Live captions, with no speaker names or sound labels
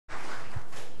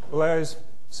Well, I was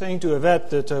saying to Yvette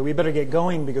that we better get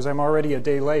going because I'm already a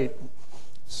day late.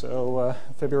 So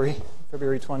February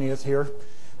 20th here.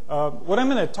 What I'm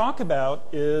going to talk about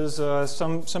is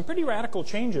some pretty radical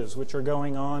changes which are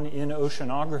going on in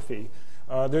oceanography.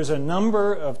 There's a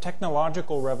number of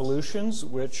technological revolutions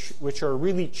which are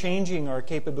really changing our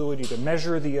capability to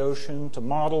measure the ocean, to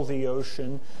model the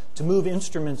ocean, to move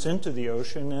instruments into the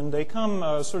ocean, and they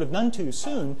come sort of none too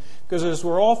soon because, as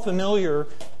we're all familiar,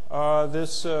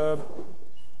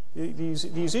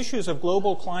 these issues of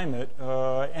global climate,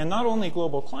 and not only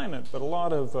global climate, but a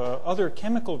lot of other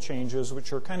chemical changes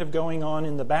which are kind of going on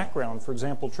in the background, for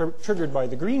example, triggered by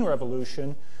the Green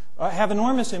Revolution, have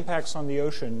enormous impacts on the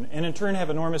ocean, and in turn have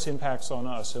enormous impacts on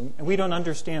us. And we don't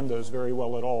understand those very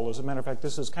well at all. As a matter of fact,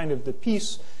 this is kind of the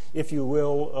piece, if you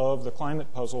will, of the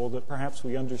climate puzzle that perhaps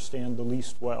we understand the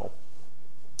least well.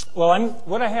 Well,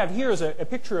 what I have here is a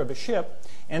picture of a ship,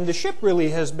 and the ship really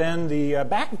has been the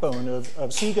backbone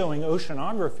of seagoing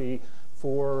oceanography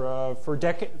for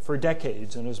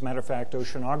decades. And as a matter of fact,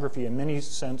 oceanography in many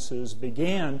senses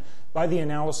began by the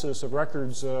analysis of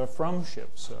records from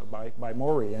ships by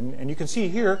Maury. And you can see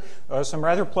here some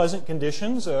rather pleasant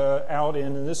conditions out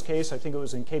in this case, I think it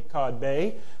was in Cape Cod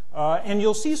Bay. And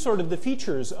you'll see sort of the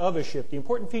features of a ship. The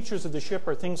important features of the ship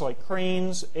are things like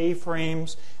cranes,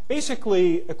 A-frames,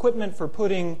 basically equipment for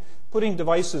putting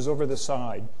devices over the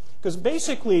side. Because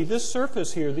basically this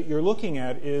surface here that you're looking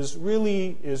at is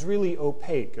really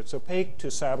opaque. It's opaque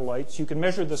to satellites. You can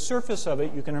measure the surface of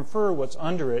it. You can infer what's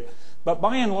under it. But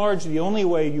by and large, the only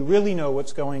way you really know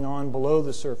what's going on below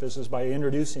the surface is by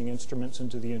introducing instruments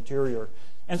into the interior.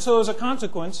 And so as a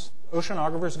consequence,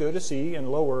 oceanographers go to sea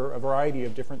and lower a variety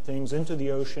of different things into the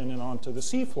ocean and onto the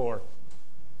seafloor.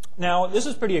 Now, this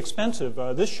is pretty expensive.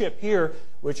 This ship here,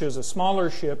 which is a smaller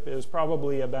ship, is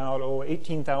probably about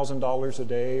 $18,000 a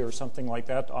day or something like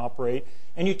that to operate.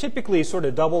 And you typically sort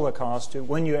of double the cost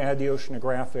when you add the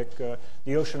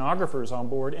oceanographers on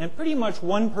board. And pretty much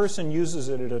one person uses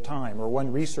it at a time, or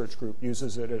one research group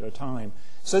uses it at a time.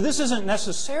 So this isn't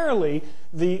necessarily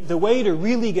the way to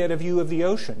really get a view of the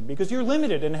ocean, because you're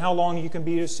limited in how long you can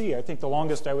be at sea. I think the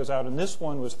longest I was out in this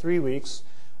one was 3 weeks.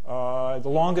 The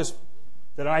longest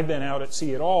that I've been out at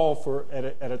sea at all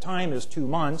at a time is 2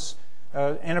 months.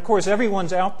 And of course,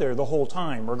 everyone's out there the whole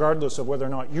time, regardless of whether or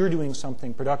not you're doing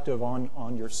something productive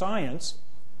on your science.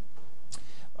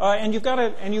 And you've got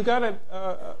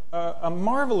a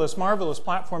marvelous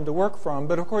platform to work from,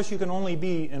 but of course you can only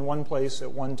be in one place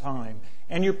at one time.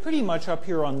 And you're pretty much up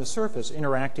here on the surface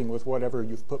interacting with whatever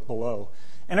you've put below.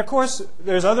 And of course,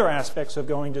 there's other aspects of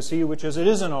going to sea, which is it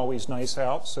isn't always nice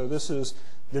out. So this is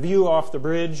the view off the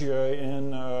bridge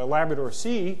in Labrador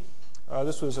Sea.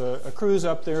 This was a cruise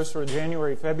up there sort of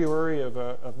January, February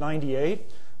of '98.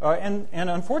 And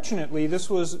unfortunately, this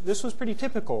was pretty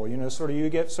typical. You know, you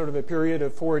get sort of a period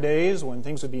of 4 days when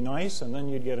things would be nice, and then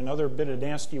you'd get another bit of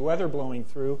nasty weather blowing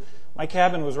through. My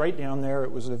cabin was right down there.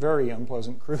 It was a very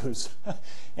unpleasant cruise.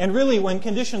 And really, when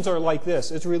conditions are like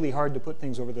this, it's really hard to put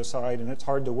things over the side, and it's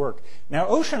hard to work. Now,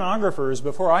 oceanographers,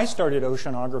 before I started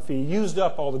oceanography, used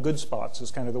up all the good spots,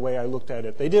 is kind of the way I looked at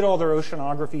it. They did all their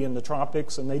oceanography in the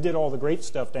tropics, and they did all the great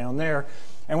stuff down there.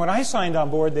 And when I signed on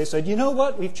board, they said, you know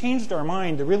what, we've changed our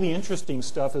mind. The really interesting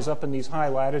stuff is up in these high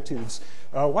latitudes.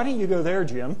 Why don't you go there,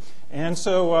 Jim? And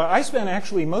so I spent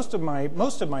actually most of my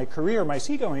career, my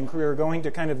seagoing career, going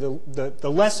to kind of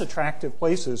the less attractive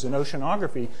places in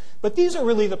oceanography. But these are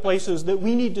really the places that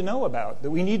we need to know about,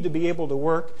 that we need to be able to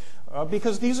work,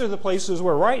 because these are the places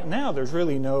where right now there's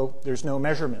no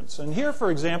measurements. And here,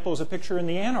 for example, is a picture in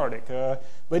the Antarctic.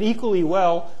 But equally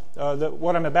well,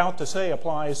 what I'm about to say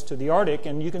applies to the Arctic.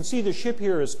 And you can see the ship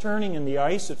here is turning in the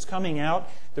ice. It's coming out.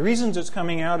 The reasons it's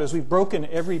coming out is we've broken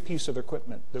every piece of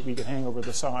equipment that we could hang over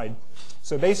the side.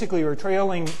 So basically, we're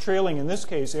trailing in this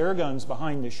case, air guns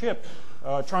behind the ship,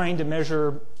 trying to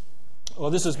measure. Well,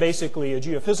 this is basically a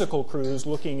geophysical cruise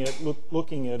looking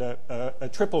at a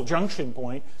triple junction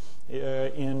point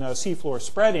in seafloor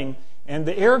spreading. And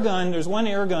the air gun, there's one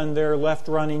air gun there left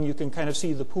running. You can kind of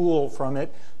see the pool from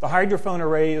it. The hydrophone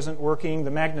array isn't working.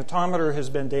 The magnetometer has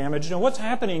been damaged. And what's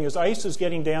happening is ice is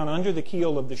getting down under the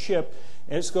keel of the ship.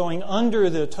 And it's going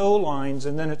under the tow lines,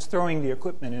 and then it's throwing the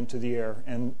equipment into the air.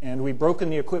 And we've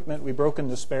broken the equipment, we've broken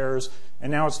the spares,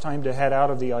 and now it's time to head out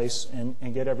of the ice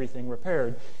and get everything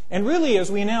repaired. And really,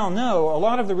 as we now know, a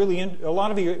lot of the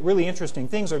really interesting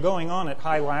things are going on at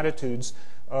high latitudes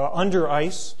under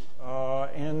ice.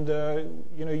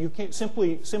 You know, you can't,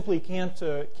 simply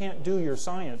can't do your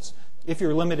science if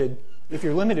you're limited if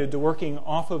you're limited to working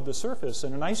off of the surface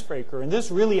in an icebreaker. And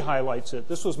this really highlights it.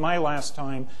 This was my last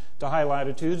time to high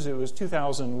latitudes. It was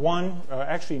 2001,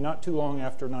 actually not too long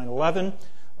after 9/11.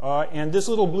 And this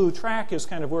little blue track is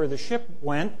kind of where the ship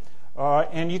went.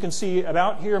 And you can see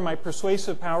about here my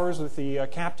persuasive powers with the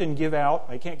captain give out.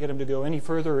 I can't get him to go any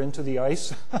further into the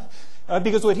ice.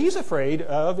 Because what he's afraid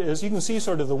of is, you can see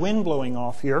sort of the wind blowing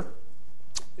off here.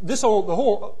 The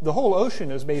whole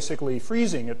ocean is basically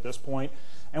freezing at this point.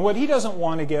 And what he doesn't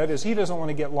want to get is, he doesn't want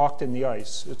to get locked in the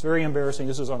ice. It's very embarrassing.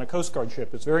 This is on a Coast Guard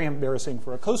ship. It's very embarrassing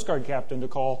for a Coast Guard captain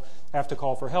to have to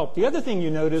call for help. The other thing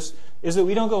you notice is that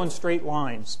we don't go in straight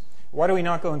lines. Why do we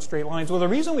not go in straight lines? Well, the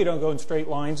reason we don't go in straight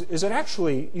lines is it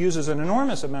actually uses an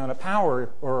enormous amount of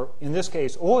power, or in this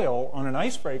case oil, on an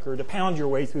icebreaker to pound your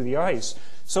way through the ice.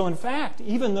 So in fact,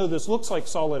 even though this looks like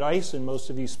solid ice in most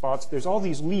of these spots, there's all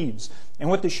these leads. And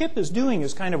what the ship is doing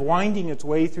is kind of winding its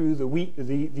way through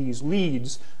these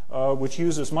leads, which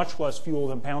uses much less fuel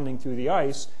than pounding through the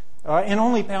ice. And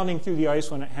only pounding through the ice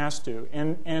when it has to.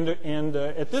 And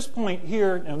at this point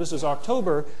here, now this is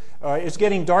October, it's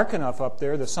getting dark enough up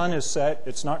there. The sun is set.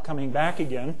 It's not coming back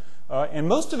again. And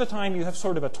most of the time you have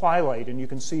sort of a twilight and you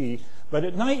can see. But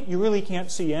at night you really can't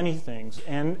see anything.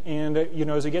 And you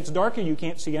know, as it gets darker you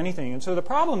can't see anything. And so the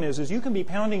problem is you can be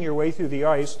pounding your way through the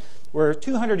ice where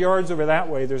 200 yards over that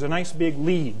way there's a nice big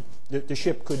lead that the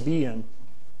ship could be in.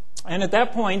 And at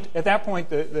that point,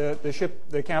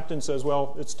 the captain says,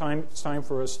 well, it's time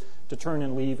for us to turn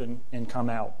and leave and come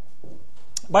out.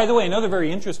 By the way, another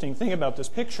very interesting thing about this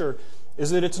picture is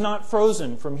that it's not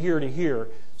frozen from here to here.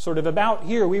 Sort of about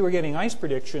here, we were getting ice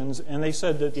predictions, and they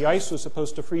said that the ice was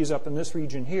supposed to freeze up in this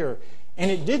region here. And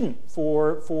it didn't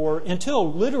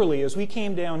until literally as we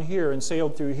came down here and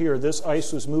sailed through here, this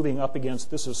ice was moving up against,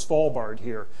 this is Svalbard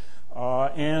here.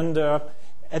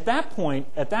 At that point,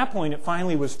 it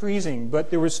finally was freezing, but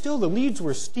there was still, the leads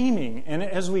were steaming. And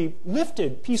as we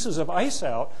lifted pieces of ice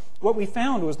out, what we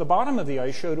found was the bottom of the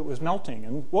ice showed it was melting.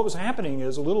 And what was happening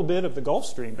is a little bit of the Gulf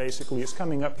Stream basically is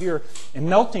coming up here and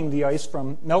melting the ice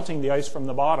from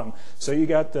the bottom. So you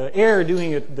got the air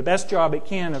doing the best job it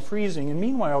can of freezing, and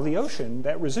meanwhile the ocean,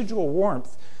 that residual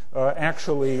warmth,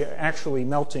 actually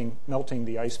melting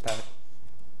the ice pack.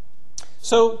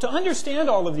 So to understand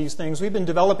all of these things, we've been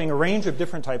developing a range of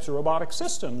different types of robotic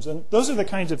systems. And those are the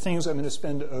kinds of things I'm going to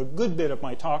spend a good bit of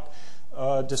my talk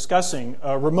discussing.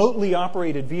 Remotely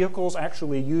operated vehicles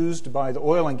actually used by the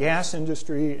oil and gas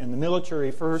industry and the military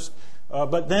first,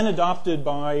 but then adopted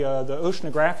by the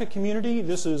oceanographic community.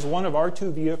 This is one of our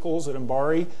 2 vehicles at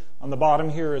Mbari. On the bottom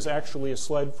here is actually a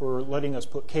sled for letting us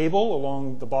put cable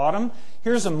along the bottom.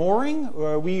 Here's a mooring.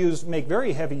 We make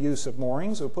very heavy use of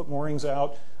moorings. We'll put moorings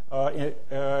out.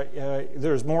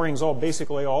 There's moorings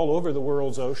basically all over the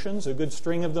world's oceans, a good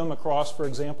string of them across, for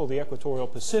example, the equatorial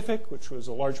Pacific, which was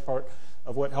a large part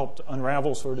of what helped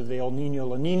unravel sort of the El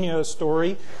Nino-La Nina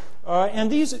story. And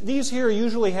these here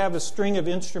usually have a string of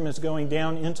instruments going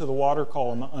down into the water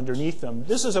column underneath them.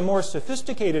 This is a more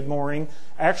sophisticated mooring,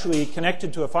 actually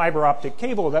connected to a fiber optic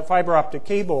cable. That fiber optic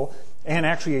cable, and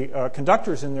actually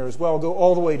conductors in there as well, go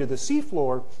all the way to the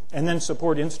seafloor and then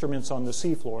support instruments on the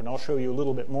seafloor. And I'll show you a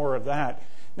little bit more of that.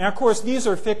 Now, of course, these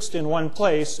are fixed in one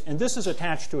place, and this is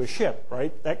attached to a ship,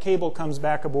 right? That cable comes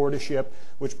back aboard a ship,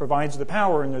 which provides the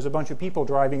power, and there's a bunch of people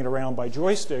driving it around by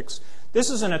joysticks. This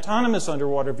is an autonomous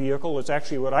underwater vehicle. It's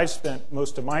actually what I've spent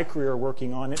most of my career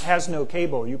working on. It has no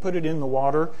cable. You put it in the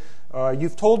water.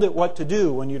 You've told it what to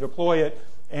do when you deploy it,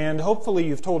 and hopefully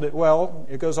you've told it well.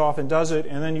 It goes off and does it,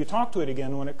 and then you talk to it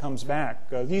again when it comes back.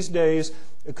 These days,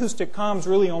 acoustic comms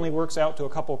really only works out to a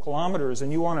couple kilometers,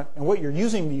 and what you're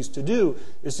using these to do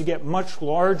is to get much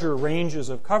larger ranges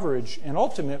of coverage and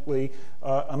ultimately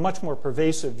a much more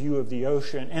pervasive view of the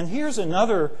ocean. And here's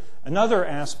another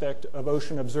aspect of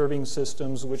ocean observing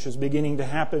systems which is beginning to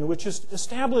happen, which is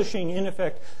establishing, in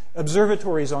effect,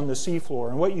 observatories on the seafloor.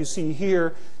 And what you see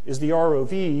here is the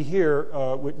ROV here,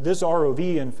 this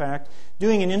ROV, in fact,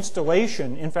 doing an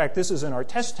installation. In fact, this is in our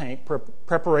test tank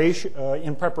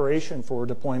in preparation for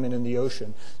deployment in the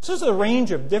ocean. So this is a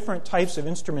range of different types of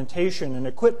instrumentation and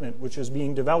equipment which is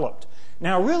being developed.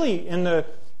 Now, really,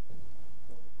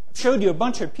 showed you a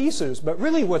bunch of pieces, but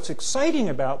really what's exciting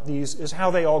about these is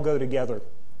how they all go together.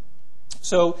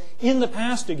 So in the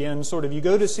past, again, sort of you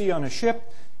go to sea on a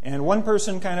ship, and one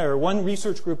person or one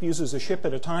research group uses a ship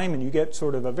at a time, and you get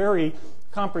sort of a very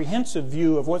comprehensive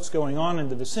view of what's going on in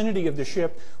the vicinity of the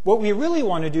ship. What we really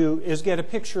want to do is get a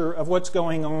picture of what's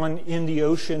going on in the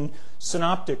ocean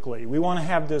synoptically. We want to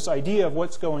have this idea of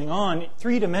what's going on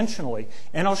three-dimensionally.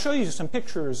 And I'll show you some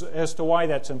pictures as to why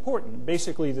that's important.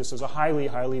 Basically, this is a highly,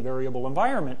 highly variable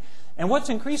environment. And what's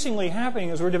increasingly happening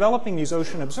is we're developing these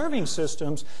ocean observing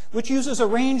systems, which uses a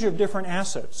range of different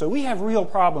assets. So we have real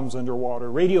problems underwater.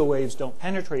 Radio waves don't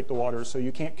penetrate the water, so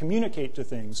you can't communicate to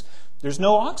things. There's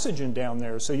no oxygen down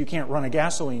there, so you can't run a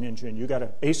gasoline engine. You've got to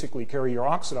basically carry your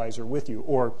oxidizer with you,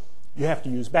 or you have to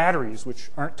use batteries, which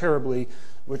aren't terribly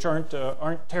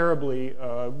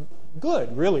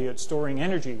good, really, at storing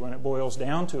energy when it boils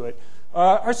down to it.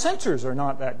 Our sensors are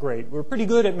not that great. We're pretty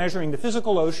good at measuring the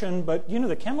physical ocean, but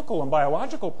the chemical and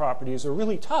biological properties are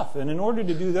really tough. And in order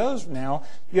to do those now,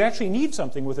 you actually need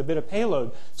something with a bit of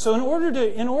payload. So in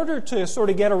order to sort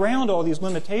of get around all these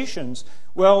limitations,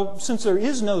 well, since there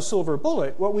is no silver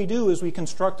bullet, what we do is we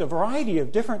construct a variety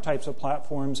of different types of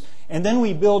platforms, and then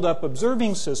we build up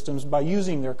observing systems by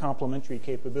using their complementary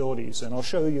capabilities. And I'll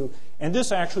show you. And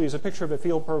this actually is a picture of a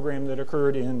field program that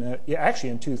occurred in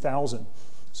 2000.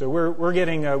 So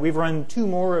we've run 2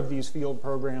 more of these field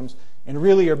programs and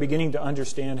really are beginning to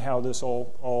understand how this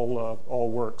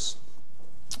all works.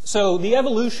 So the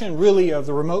evolution really of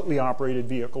the remotely operated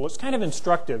vehicle, it's kind of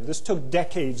instructive. This took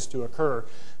decades to occur.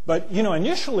 But,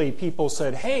 initially people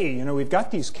said, hey, we've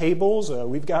got these cables,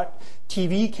 we've got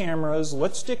TV cameras,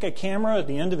 let's stick a camera at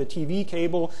the end of a TV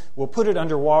cable, we'll put it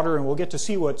underwater, and we'll get to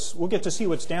see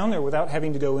what's down there without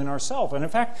having to go in ourselves. And in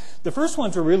fact, the first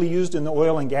ones were really used in the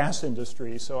oil and gas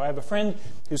industry. So I have a friend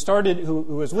who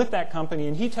was with that company,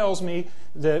 and he tells me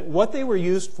that what they were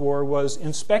used for was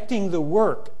inspecting the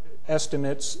work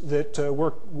estimates that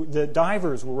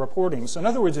divers were reporting. So in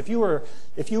other words, if you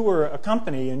were a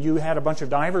company and you had a bunch of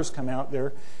divers come out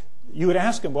there, you would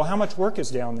ask them, well, how much work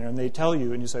is down there? And they'd tell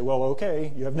you, and you say, well,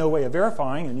 okay, you have no way of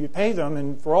verifying, and you pay them,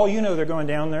 and for all you know, they're going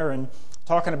down there and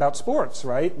talking about sports,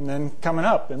 right? And then coming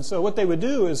up. And so what they would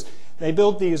do is they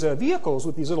build these vehicles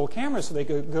with these little cameras so they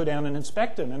could go down and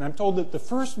inspect them. And I'm told that the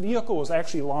first vehicle was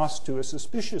actually lost to a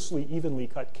suspiciously evenly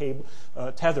cut cable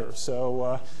tether.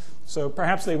 So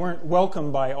perhaps they weren't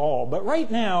welcomed by all. But right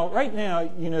now,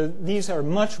 these are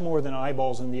much more than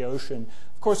eyeballs in the ocean.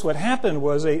 Of course, what happened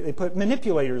was they put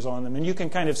manipulators on them, and you can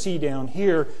kind of see down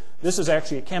here, this is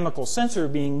actually a chemical sensor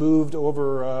being moved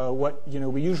over what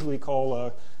we usually call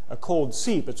a cold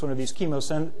seep. It's one of these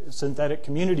chemosynthetic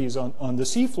communities on the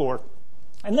seafloor.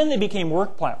 And then they became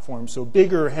work platforms, so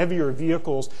bigger, heavier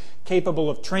vehicles capable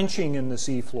of trenching in the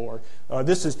seafloor.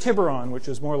 This is Tiburon, which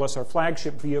is more or less our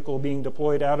flagship vehicle being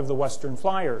deployed out of the Western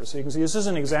Flyers. So you can see this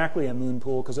isn't exactly a moon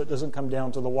pool because it doesn't come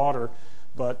down to the water,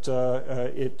 but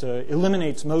it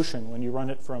eliminates motion when you run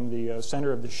it from the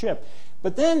center of the ship.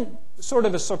 But then, sort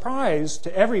of a surprise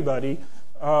to everybody,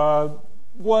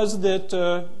 was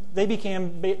that they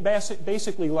became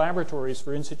basically laboratories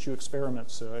for in situ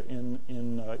experiments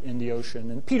in the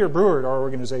ocean. And Peter Brewer at our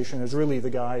organization is really the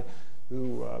guy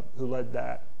who led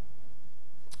that.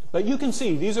 But you can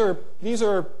see these are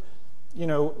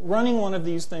running one of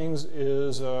these things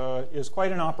is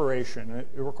quite an operation. It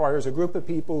requires a group of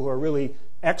people who are really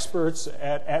experts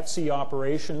at sea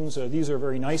operations. These are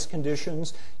very nice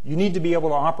conditions. You need to be able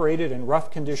to operate it in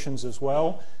rough conditions as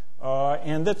well.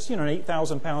 And that's an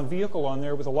 8,000-pound vehicle on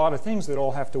there with a lot of things that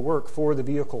all have to work for the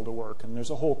vehicle to work. And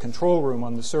there's a whole control room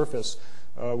on the surface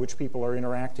which people are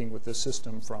interacting with this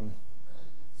system from.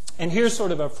 And here's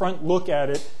sort of a front look at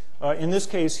it. In this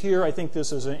case here, I think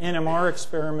this is an NMR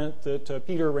experiment that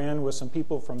Peter ran with some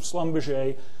people from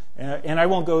Schlumberger. And I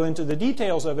won't go into the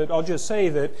details of it. I'll just say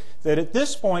that at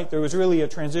this point there was really a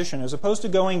transition. As opposed to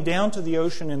going down to the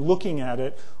ocean and looking at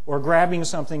it or grabbing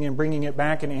something and bringing it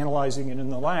back and analyzing it in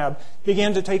the lab,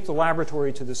 began to take the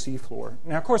laboratory to the seafloor.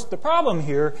 Now, of course, the problem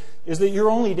here is that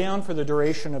you're only down for the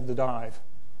duration of the dive.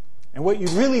 And what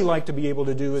you'd really like to be able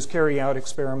to do is carry out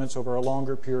experiments over a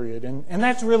longer period. And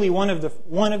that's really one of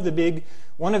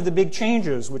the big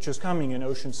changes which is coming in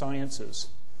ocean sciences.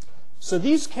 So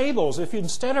these cables, if you,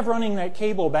 instead of running that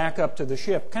cable back up to the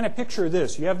ship, kind of picture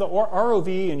this. You have the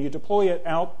ROV and you deploy it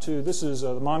out to, this is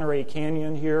the Monterey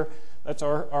Canyon here. That's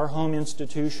our home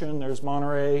institution. There's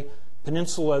Monterey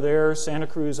Peninsula there, Santa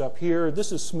Cruz up here.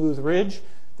 This is Smooth Ridge.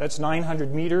 That's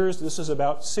 900 meters. This is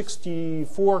about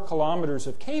 64 kilometers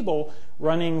of cable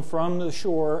running from the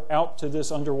shore out to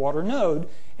this underwater node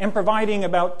and providing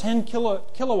about 10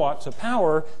 kilowatts of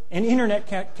power and internet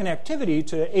connectivity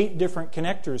to 8 different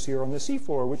connectors here on the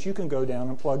seafloor, which you can go down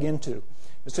and plug into.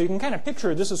 And so you can kind of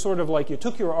picture this is sort of like you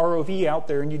took your ROV out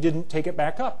there and you didn't take it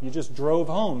back up. You just drove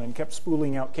home and kept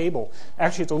spooling out cable.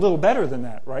 Actually, it's a little better than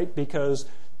that, right? Because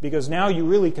now you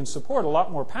really can support a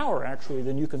lot more power, actually,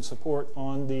 than you can support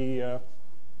on the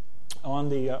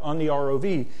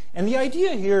ROV. And the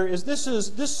idea here is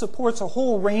this supports a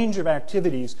whole range of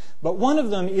activities, but one of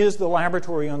them is the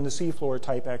laboratory on the seafloor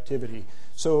type activity.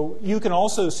 So you can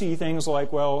also see things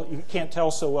like, well, you can't tell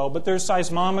so well, but there's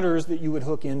seismometers that you would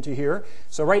hook into here.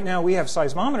 So right now we have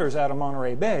seismometers out of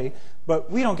Monterey Bay, but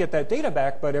we don't get that data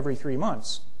back but every 3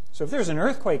 months. So if there's an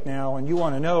earthquake now and you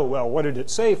want to know, well, what did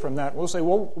it say from that? We'll say,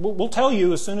 well, we'll tell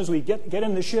you as soon as we get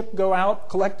in the ship, go out,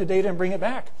 collect the data, and bring it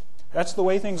back. That's the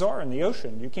way things are in the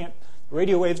ocean. You can't,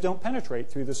 radio waves don't penetrate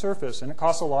through the surface, and it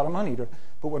costs a lot of money to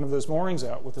put one of those moorings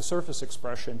out with a surface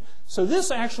expression. So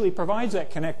this actually provides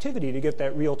that connectivity to get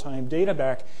that real-time data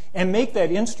back and make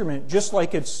that instrument just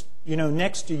like it's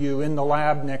next to you in the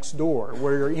lab next door,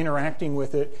 where you're interacting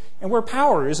with it, and where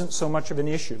power isn't so much of an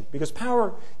issue, because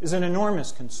power is an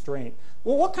enormous constraint.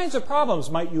 Well, what kinds of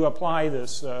problems might you apply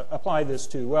this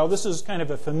to? Well, this is kind of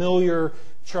a familiar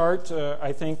chart,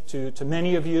 I think, to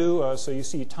many of you. So you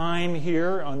see time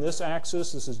here on this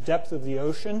axis. This is depth of the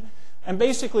ocean. And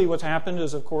basically what's happened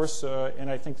is, of course, and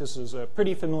I think this is a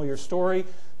pretty familiar story,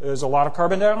 there's a lot of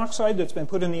carbon dioxide that's been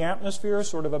put in the atmosphere.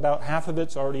 Sort of about half of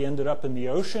it's already ended up in the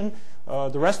ocean.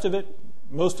 The rest of it,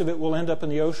 most of it will end up in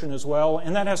the ocean as well,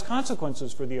 and that has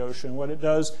consequences for the ocean. What it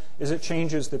does is it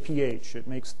changes the pH. It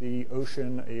makes the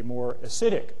ocean a more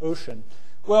acidic ocean.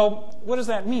 Well, what does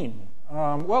that mean?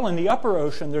 Well, in the upper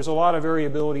ocean, there's a lot of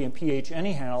variability in pH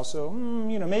anyhow, so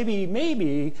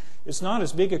maybe it's not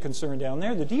as big a concern down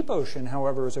there. The deep ocean,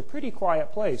 however, is a pretty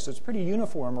quiet place. It's pretty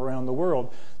uniform around the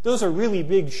world. Those are really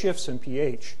big shifts in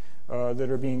pH that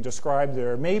are being described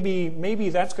there. Maybe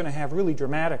that's going to have really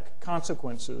dramatic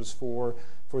consequences for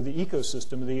the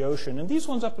ecosystem of the ocean, and these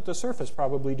ones up at the surface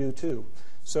probably do too.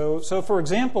 So for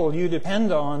example, you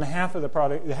depend on half of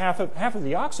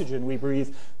the oxygen we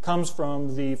breathe comes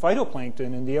from the phytoplankton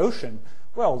in the ocean.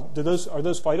 Well, are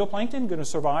those phytoplankton going to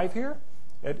survive here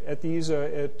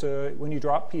when you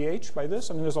drop pH by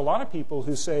this? I mean, there's a lot of people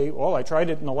who say, well, I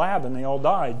tried it in the lab and they all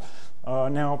died.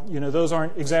 Now, those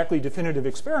aren't exactly definitive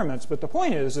experiments, but the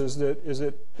point is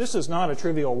that this is not a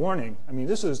trivial warning. I mean,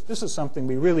 this is something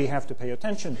we really have to pay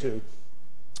attention to.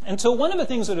 And so one of the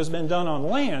things that has been done on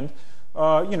land,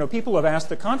 people have asked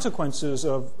the consequences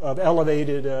of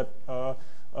elevated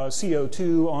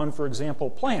CO2 on, for example,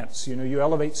 plants. You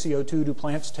elevate CO2, do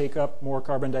plants take up more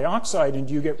carbon dioxide, and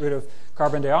do you get rid of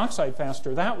carbon dioxide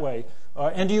faster that way?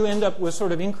 And do you end up with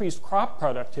sort of increased crop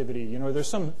productivity? There's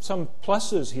some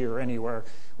pluses here anywhere.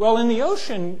 Well, in the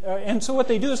ocean, and so what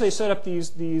they do is they set up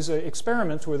these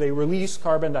experiments where they release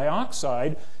carbon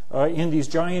dioxide in these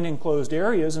giant enclosed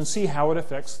areas and see how it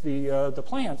affects the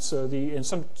plants, in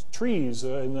some trees,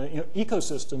 in the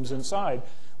ecosystems inside.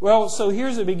 Well, so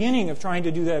here's the beginning of trying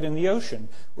to do that in the ocean.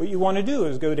 What you want to do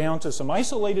is go down to some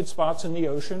isolated spots in the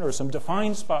ocean or some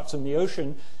defined spots in the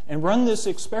ocean and run this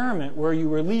experiment where you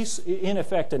release, in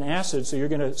effect, an acid. So you're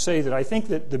going to say that I think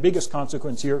that the biggest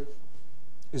consequence here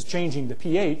is changing the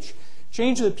pH.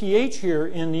 Change the pH here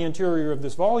in the interior of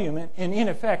this volume and in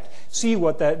effect, see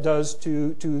what that does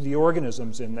to the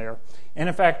organisms in there. And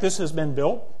in fact, this has been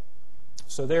built.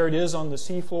 So there it is on the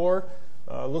seafloor.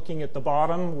 Looking at the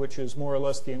bottom, which is more or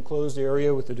less the enclosed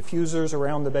area with the diffusers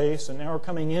around the base. And now we're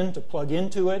coming in to plug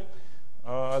into it.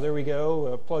 There we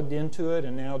go, plugged into it,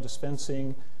 and now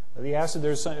dispensing the acid.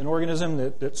 There's an organism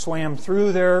that swam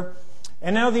through there.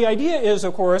 And now the idea is,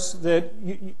 of course, that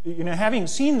having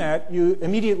seen that, you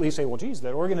immediately say, well, geez,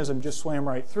 that organism just swam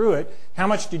right through it. How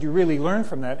much did you really learn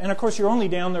from that? And of course, you're only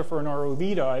down there for an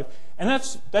ROV dive, and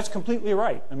that's completely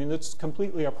right. I mean, that's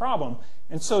completely a problem.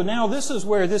 And so now this is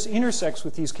where this intersects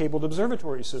with these cabled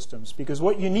observatory systems, because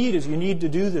what you need is you need to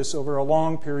do this over a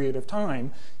long period of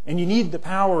time, and you need the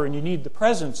power and you need the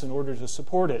presence in order to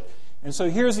support it. And so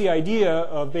here's the idea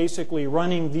of basically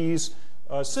running these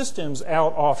systems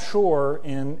out offshore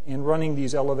and running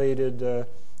these elevated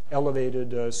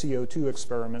CO2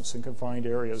 experiments in confined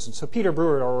areas. And so Peter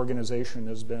Brewer at our organization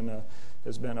has been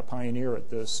a pioneer at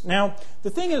this. Now, the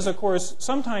thing is, of course,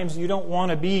 sometimes you don't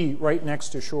want to be right next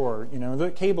to shore.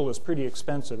 The cable is pretty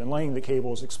expensive, and laying the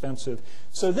cable is expensive.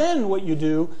 So then what you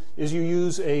do is you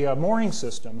use a mooring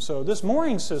system. So this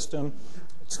mooring system,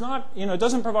 it's not, it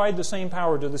doesn't provide the same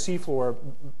power to the seafloor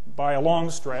by a long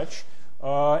stretch.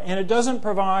 And it doesn't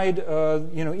provide,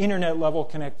 internet-level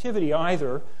connectivity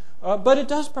either. But it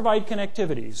does provide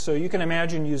connectivity. So you can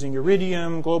imagine using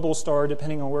Iridium, Globalstar,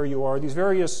 depending on where you are. These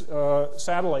various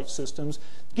satellite systems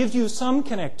gives you some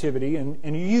connectivity,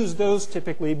 and you use those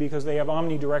typically because they have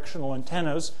omnidirectional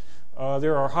antennas.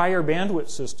 There are higher bandwidth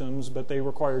systems, but they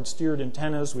required steered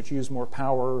antennas, which use more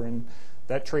power, and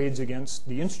that trades against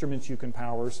the instruments you can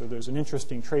power, so there's an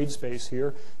interesting trade space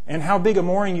here. And how big a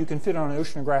mooring you can fit on an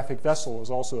oceanographic vessel is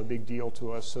also a big deal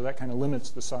to us, so that kind of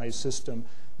limits the size system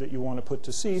that you want to put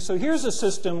to sea. So here's a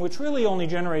system which really only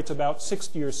generates about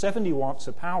 60 or 70 watts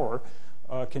of power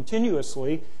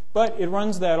continuously, but it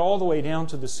runs that all the way down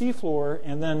to the seafloor,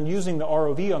 and then using the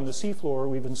ROV on the seafloor,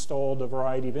 we've installed a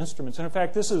variety of instruments. And in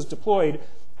fact, this is deployed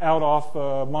out off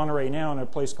Monterey now in a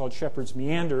place called Shepherd's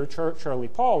Meander. Charlie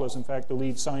Paul is, in fact, the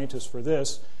lead scientist for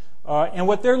this. And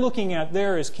what they're looking at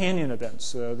there is canyon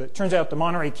events. It turns out the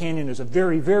Monterey Canyon is a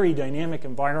very, very dynamic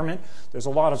environment. There's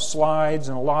a lot of slides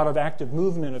and a lot of active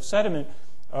movement of sediment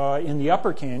in the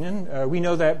upper canyon. We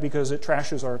know that because it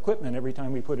trashes our equipment every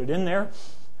time we put it in there.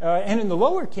 And in the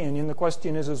lower canyon, the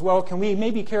question is as well, can we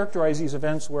maybe characterize these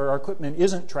events where our equipment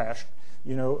isn't trashed,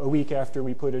 a week after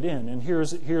we put it in? And here's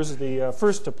the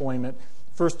first deployment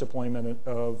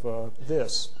of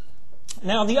this.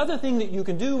 Now, the other thing that you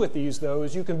can do with these, though,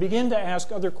 is you can begin to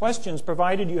ask other questions,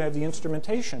 provided you have the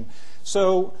instrumentation.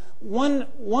 So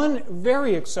one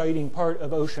very exciting part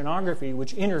of oceanography,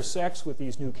 which intersects with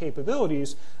these new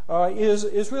capabilities,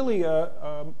 is really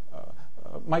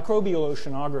microbial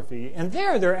oceanography. And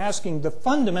they're asking the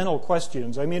fundamental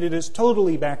questions. I mean, it is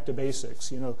totally back to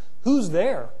basics. Who's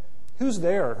there? Who's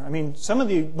there? I mean, some of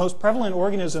the most prevalent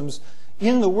organisms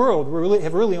in the world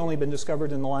have really only been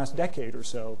discovered in the last decade or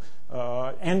so.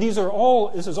 And this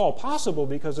is all possible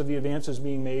because of the advances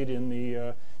being made in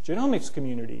the genomics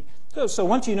community. So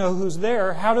once you know who's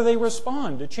there, how do they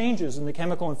respond to changes in the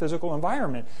chemical and physical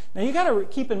environment? Now, you've got to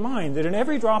keep in mind that in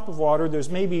every drop of water, there's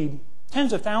maybe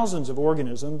tens of thousands of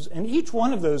organisms, and each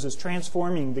one of those is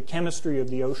transforming the chemistry of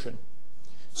the ocean.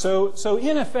 So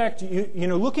in effect,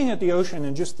 looking at the ocean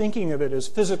and just thinking of it as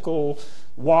physical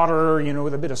water,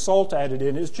 with a bit of salt added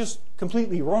in, is just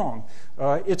completely wrong.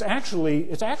 It's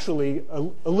actually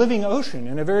a living ocean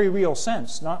in a very real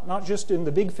sense, not just in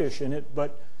the big fish in it,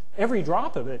 but every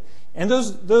drop of it. And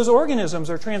those organisms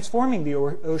are transforming the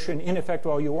ocean, in effect,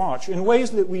 while you watch, in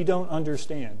ways that we don't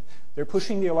understand. They're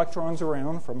pushing the electrons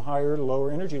around from higher to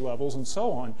lower energy levels and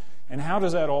so on. And how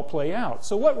does that all play out?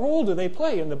 So what role do they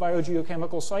play in the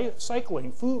biogeochemical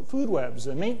cycling, food webs,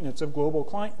 and maintenance of global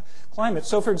climate?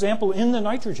 So, for example, in the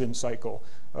nitrogen cycle,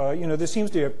 there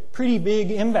seems to be a pretty big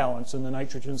imbalance in the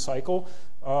nitrogen cycle.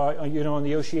 On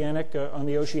the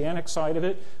oceanic side of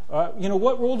it,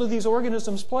 what role do these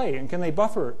organisms play, and can they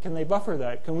buffer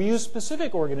that? Can we use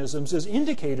specific organisms as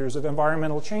indicators of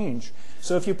environmental change?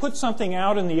 So if you put something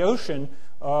out in the ocean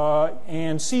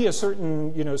and see a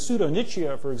certain,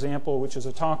 pseudonychia, for example, which is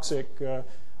a toxic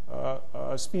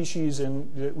species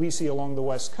that we see along the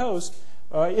west coast,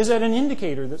 is that an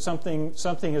indicator that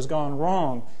something has gone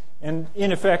wrong? And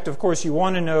in effect, of course, you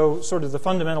want to know sort of the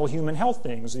fundamental human health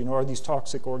things. Are these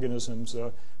toxic organisms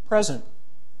present?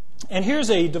 And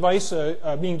here's a device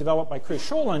being developed by Chris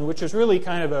Scholin, which is really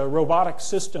kind of a robotic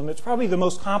system. It's probably the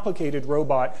most complicated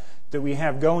robot that we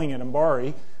have going at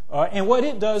MBARI. And what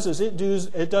it does is it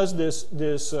does this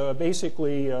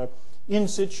basically in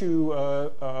situ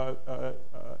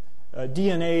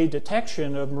DNA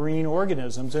detection of marine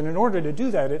organisms. And in order to do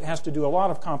that, it has to do a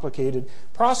lot of complicated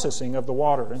processing of the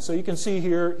water. And so you can see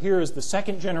here is the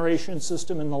second generation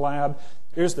system in the lab.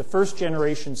 Here's the first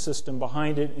generation system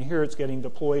behind it. And here it's getting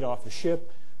deployed off a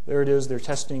ship. There it is. They're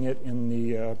testing it in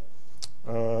the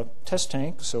test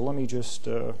tank. So let me just...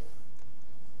 here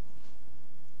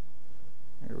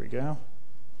we go.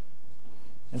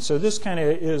 And so this kind of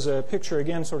is a picture,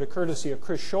 again, sort of courtesy of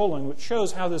Chris Scholin, which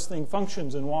shows how this thing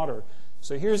functions in water.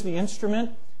 So here's the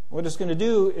instrument. What it's going to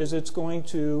do is it's going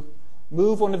to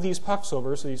move one of these pucks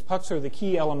over. So these pucks are the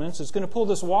key elements. It's going to pull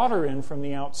this water in from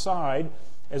the outside.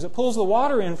 As it pulls the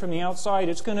water in from the outside,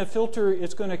 it's going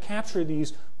to capture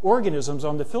these organisms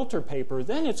on the filter paper.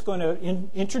 Then it's going to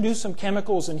introduce some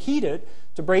chemicals and heat it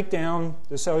to break down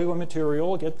the cellular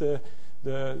material, get the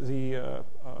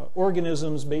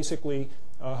organisms basically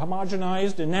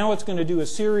homogenized, and now it's going to do a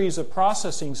series of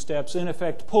processing steps, in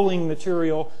effect pulling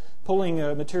material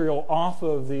off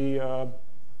of the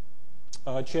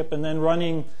chip, and then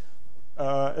running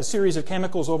a series of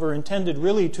chemicals over intended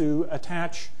really to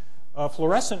attach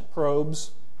fluorescent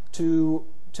probes to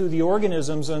the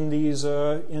organisms in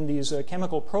these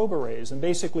chemical probe arrays. And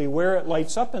basically, where it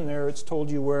lights up in there, it's told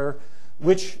you where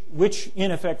which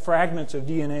in effect fragments of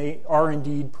DNA are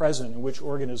indeed present and which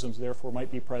organisms therefore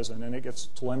might be present, and it gets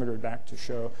telemetered back to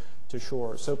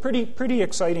shore. So pretty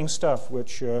exciting stuff,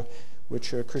 which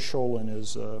Chris Scholin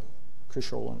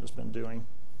has been doing.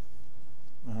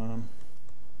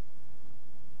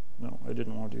 No, I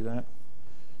didn't want to do that.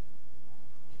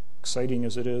 Exciting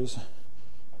as it is.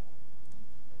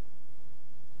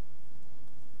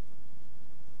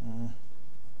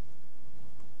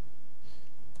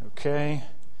 Okay,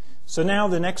 so now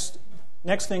the next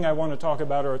thing I want to talk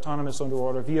about are autonomous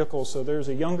underwater vehicles. So there's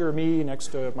a younger me next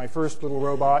to my first little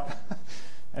robot.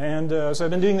 And so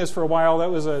I've been doing this for a while. That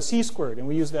was a Sea-Squirt, and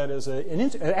we used that as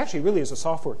actually really as a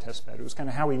software test bed. It was kind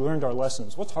of how we learned our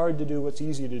lessons. What's hard to do, what's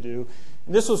easy to do.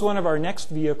 And this was one of our next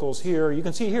vehicles here. You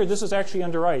can see here, this is actually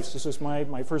under ice. This is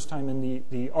my first time in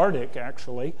the Arctic,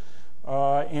 actually.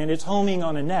 And it's homing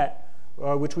on a net,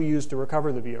 which we used to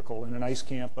recover the vehicle in an ice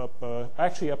camp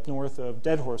actually up north of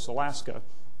Deadhorse, Alaska.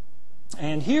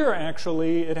 And here,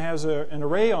 actually, it has an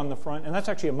array on the front, and that's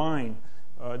actually a mine.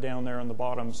 Down there on the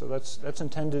bottom, so that's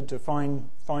intended to find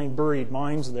buried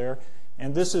mines there.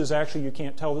 And this is actually, you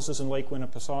can't tell, this is in Lake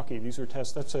Winnipesaukee. These are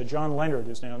tests. That's John Leonard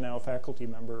is now a faculty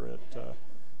member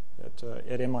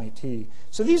at MIT.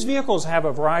 So these vehicles have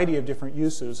a variety of different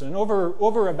uses, and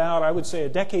over about, I would say, a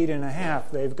decade and a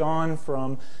half, they've gone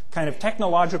from kind of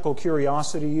technological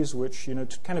curiosities, which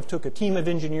kind of took a team of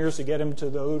engineers to get them to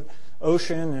the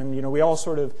ocean, and we all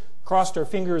sort of crossed our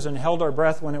fingers and held our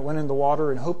breath when it went in the water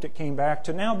and hoped it came back,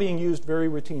 to now being used very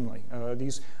routinely.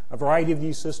 A variety of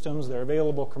these systems, they're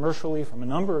available commercially from a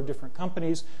number of different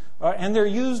companies, and they're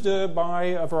used by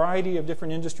a variety of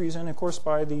different industries and, of course,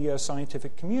 by the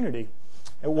scientific community.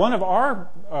 One of our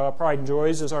pride and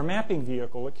joys is our mapping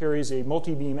vehicle. It carries a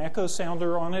multi-beam echo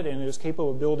sounder on it, and it is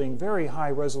capable of building very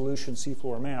high-resolution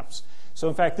seafloor maps. So,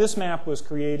 in fact, this map was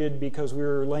created because we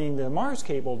were laying the Mars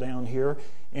cable down here,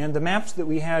 and the maps that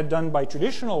we had done by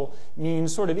traditional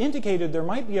means sort of indicated there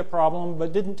might be a problem,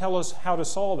 but didn't tell us how to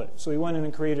solve it. So we went in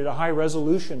and created a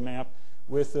high-resolution map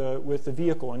with the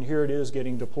vehicle, and here it is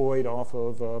getting deployed off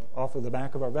of the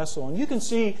back of our vessel. And you can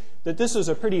see that this is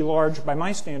a pretty large, by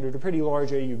my standard, a pretty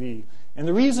large AUV. And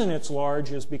the reason it's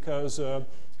large is because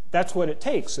that's what it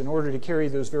takes in order to carry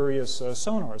those various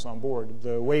sonars on board.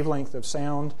 The wavelength of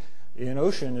sound in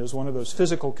ocean is one of those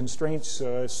physical constraints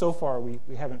so far we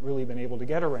haven't really been able to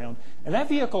get around. And that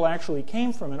vehicle actually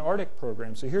came from an Arctic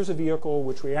program. So here's a vehicle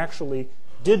which we actually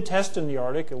did test in the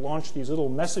Arctic. It launched these little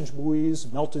message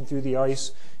buoys, melted through the ice.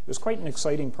 It was quite an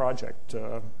exciting project.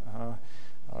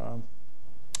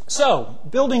 So,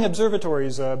 building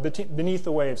observatories beneath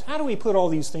the waves. How do we put all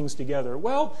these things together?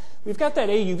 Well, we've got that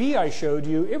AUV I showed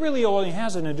you. It really only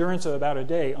has an endurance of about a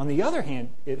day. On the other hand,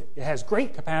 it has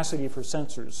great capacity for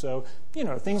sensors. So,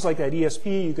 things like that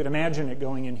ESP, you could imagine it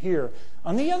going in here.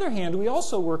 On the other hand, we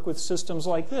also work with systems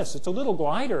like this. It's a little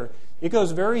glider. It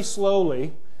goes very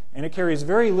slowly, and it carries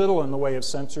very little in the way of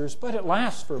sensors, but it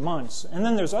lasts for months. And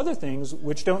then there's other things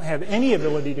which don't have any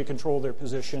ability to control their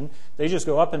position. They just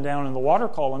go up and down in the water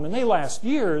column, and they last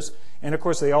years. And, of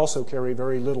course, they also carry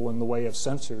very little in the way of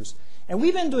sensors. And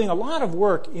we've been doing a lot of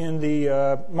work in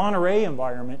the Monterey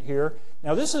environment here.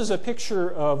 Now, this is a picture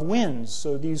of winds.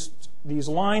 So these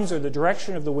lines are the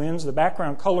direction of the winds. The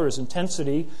background color is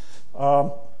intensity.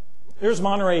 There's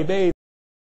Monterey Bay.